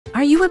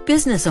Are you a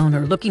business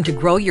owner looking to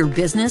grow your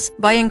business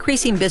by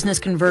increasing business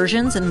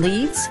conversions and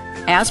leads?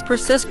 As per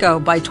Cisco,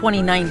 by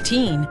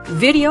 2019,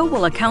 video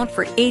will account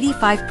for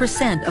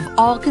 85% of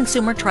all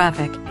consumer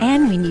traffic,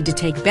 and we need to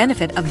take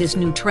benefit of this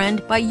new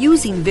trend by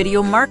using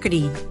video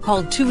marketing,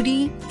 called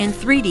 2D and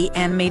 3D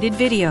animated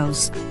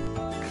videos.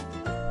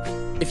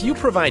 If you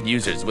provide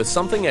users with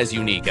something as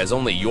unique as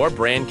only your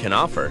brand can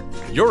offer,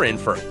 you're in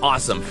for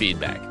awesome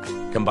feedback.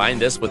 Combine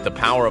this with the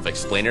power of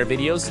explainer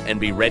videos and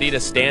be ready to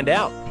stand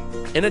out.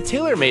 In a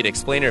tailor-made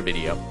explainer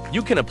video,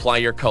 you can apply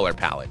your color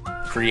palette,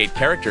 create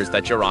characters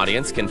that your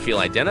audience can feel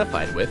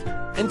identified with,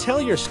 and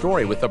tell your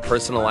story with a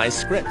personalized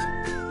script.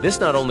 This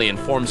not only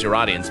informs your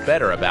audience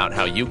better about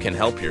how you can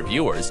help your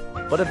viewers,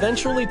 but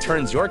eventually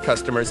turns your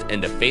customers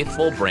into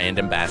faithful brand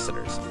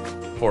ambassadors.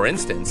 For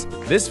instance,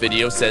 this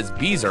video says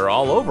bees are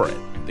all over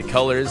it. The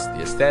colors,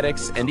 the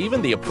aesthetics, and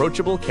even the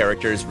approachable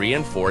characters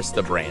reinforce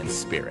the brand's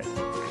spirit.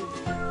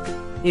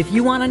 If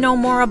you want to know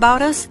more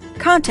about us,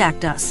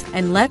 contact us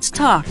and let's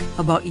talk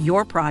about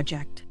your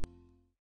project.